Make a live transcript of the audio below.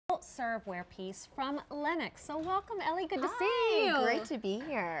serveware piece from Lenox. So welcome, Ellie. Good to Hi, see you. great to be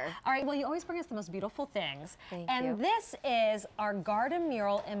here. All right, well, you always bring us the most beautiful things. Thank and you. This is our garden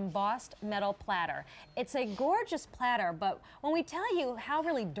mural embossed metal platter. It's a gorgeous platter, but when we tell you how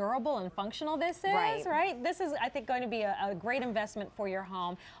really durable and functional this is, right? This is, I think, going to be a great investment for your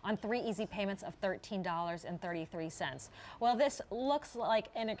home on 3 easy payments of $13.33. Well, this looks like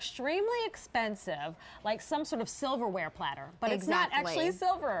an extremely expensive, like some sort of silverware platter, but it's not actually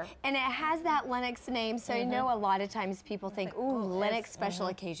silver. And it has that Lenox name, so I know a lot of times people think, ooh, Lenox special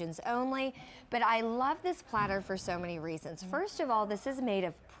occasions only, but I love this platter for so many reasons. First of all, this is made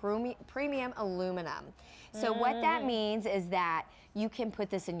of premium aluminum. So what that means is that you can put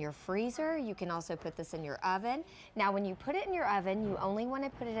this in your freezer, you can also put this in your oven. Now when you put it in your oven, you only want to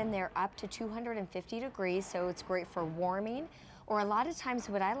put it in there up to 250 degrees, so it's great for warming. Or a lot of times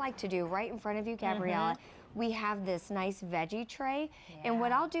what I like to do right in front of you, Gabrielle, we have this nice veggie tray, and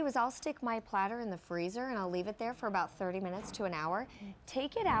what I'll do is I'll stick my platter in the freezer and I'll leave it there for about 30 minutes to an hour,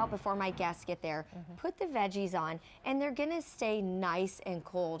 take it out before my guests get there, put the veggies on, and they're gonna stay nice and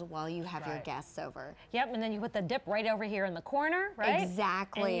cold while you have your guests over. Yep, and then you put the dip right over here in the corner, right?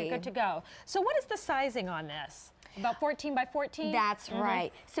 Exactly. And you're good to go. So what is the sizing on this? About 14 by 14? That's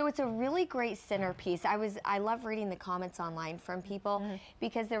right. So it's a really great centerpiece. I love reading the comments online from people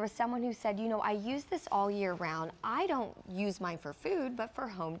because there was someone who said, you know, I use this all year round. I don't use mine for food, but for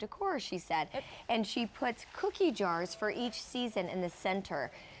home decor, she said. And she puts cookie jars for each season in the center.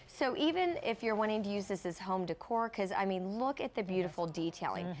 So even if you're wanting to use this as home decor, because I mean, look at the beautiful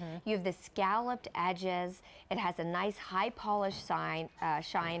detailing. You have the scalloped edges. It has a nice high polish shine,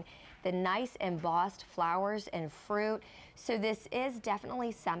 the nice embossed flowers and fruit. So this is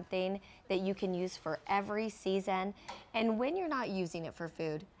definitely something that you can use for every season. And when you're not using it for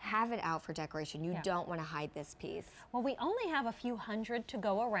food, have it out for decoration. You don't want to hide this piece. Well, we only have a few hundred to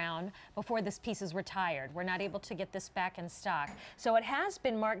go around before this piece is retired. We're not able to get this back in stock. So it has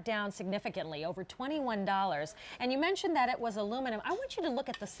been marked down significantly, over $21. And you mentioned that it was aluminum. I want you to look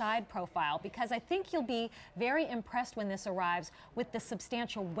at the side profile because I think you'll be very impressed when this arrives with the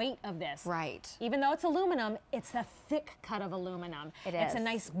substantial weight of this. Right. Even though it's aluminum, it's the thick cut of aluminum. It is. It's a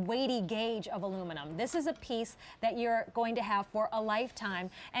nice weighty gauge of aluminum. This is a piece that you're going to have for a lifetime.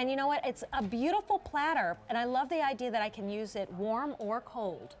 And you know what? It's a beautiful platter, and I love the idea that I can use it warm or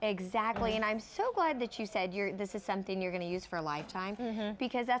cold. Exactly, and I'm so glad that you said this is something you're going to use for a lifetime,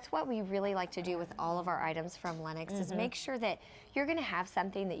 because that's what we really like to do with all of our items from Lenox, is make sure that you're going to have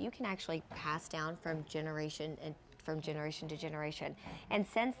something that you can actually pass down from generation to generation. And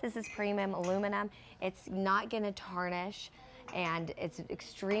since this is premium aluminum, it's not going to tarnish, and it's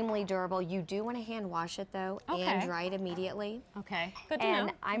extremely durable. You do want to hand wash it though, and dry it immediately. Okay, good to know.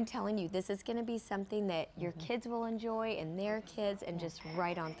 And I'm telling you, this is going to be something that your kids will enjoy, and their kids, and just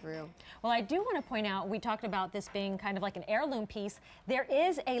right on through. Well, I do want to point out, we talked about this being kind of like an heirloom piece. There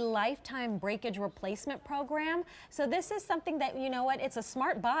is a lifetime breakage replacement program. So this is something that, you know what, it's a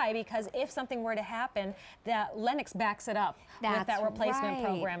smart buy, because if something were to happen, that Lenox backs it up with that replacement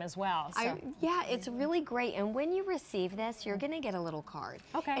program as well. So. Yeah, it's really great. And when you receive this, you're going to get a little card.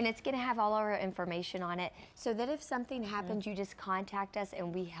 And it's going to have all our information on it, so that if something happens, you just contact us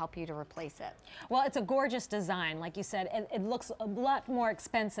and we help you to replace it. Well, it's a gorgeous design. Like you said, it looks a lot more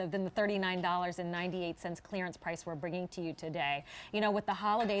expensive than the $39.98 clearance price we're bringing to you today. You know, with the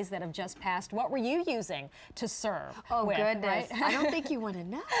holidays that have just passed, what were you using to serve with, goodness. Right? I don't think you want to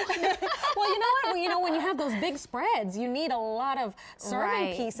know. Well, you know what? You know, when you have those big spreads, you need a lot of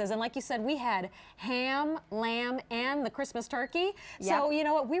serving pieces. And like you said, we had ham, lamb, and the Christmas turkey. So, you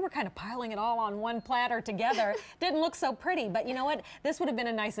know what? We were kind of piling it all on one platter together. Didn't look so pretty, but you know what? This would have been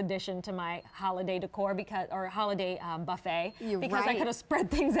a nice addition to my holiday decor, or holiday buffet, because I could have spread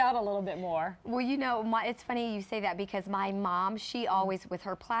things out a little bit more. Well, you know, it's funny you say that, because my mom, she always, with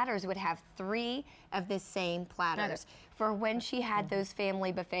her platters, would have 3 of the same platters. For when she had those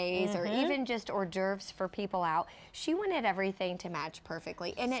family buffets, or even just hors d'oeuvres for people out, she wanted everything to match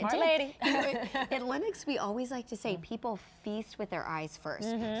perfectly. And Smart lady. You know, at Lenox, we always like to say people feast with their eyes first.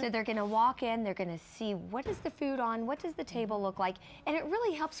 So they're going to walk in, they're going to see, what is the food on, what does the table look like, and it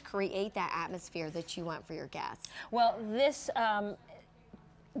really helps create that atmosphere that you want for your guests. Well, this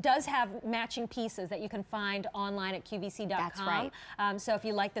does have matching pieces that you can find online at QVC.com. That's right. So if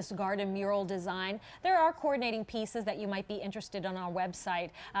you like this garden mural design, there are coordinating pieces that you might be interested in on our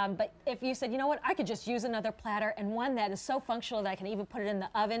website. But if you said, you know what, I could just use another platter, and one that is so functional that I can even put it in the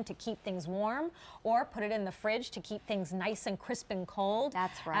oven to keep things warm, or put it in the fridge to keep things nice and crisp and cold.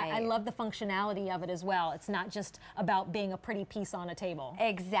 That's right. I love the functionality of it as well. It's not just about being a pretty piece on a table.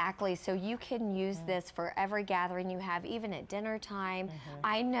 Exactly. So you can use this for every gathering you have, even at dinner time.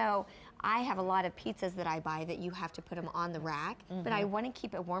 I know I have a lot of pizzas that I buy that you have to put them on the rack, but I want to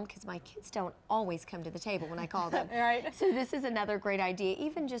keep it warm because my kids don't always come to the table when I call them. Right. So this is another great idea,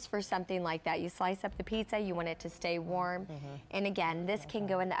 even just for something like that. You slice up the pizza, you want it to stay warm. And again, this can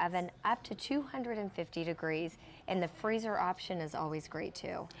go in the oven up to 250 degrees, and the freezer option is always great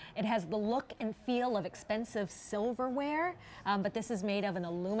too. It has the look and feel of expensive silverware, but this is made of an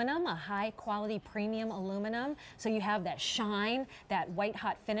aluminum, a high quality premium aluminum. So you have that shine, that white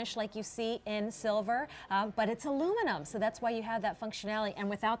hot finish like you see in silver, but it's aluminum, so that's why you have that functionality and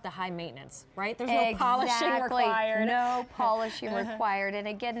without the high maintenance, right? There's no polishing required. No polishing required. And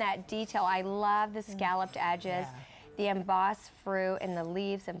again, that detail, I love the scalloped edges, the embossed fruit and the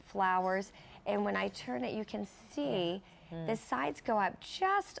leaves and flowers. And when I turn it, you can see the sides go up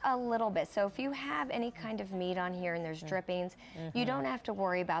just a little bit. So if you have any kind of meat on here and there's drippings, you don't have to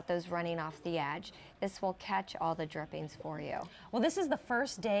worry about those running off the edge. This will catch all the drippings for you. Well, this is the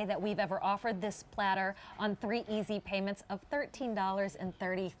first day that we've ever offered this platter on 3 easy payments of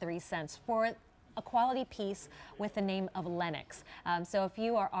 $13.33 for a quality piece with the name of Lenox. So if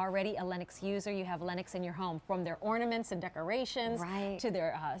you are already a Lenox user, you have Lenox in your home, from their ornaments and decorations to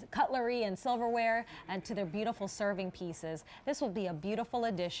their cutlery and silverware and to their beautiful serving pieces. This will be a beautiful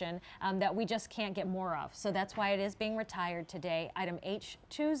addition that we just can't get more of. So that's why it is being retired today, item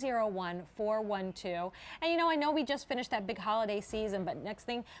H201412. And you know, I know we just finished that big holiday season, but next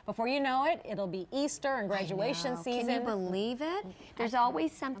thing, before you know it, it'll be Easter and graduation season. Can you believe it? There's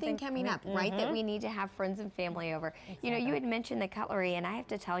always something coming up, right, that we need to have friends and family over. You know, you had mentioned the cutlery, and I have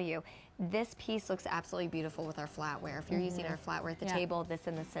to tell you, this piece looks absolutely beautiful with our flatware. If you're using our flatware at the table, this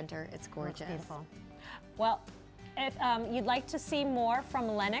in the center, it's gorgeous. Beautiful. Well, if you'd like to see more from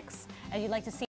Lenox, and you'd like to see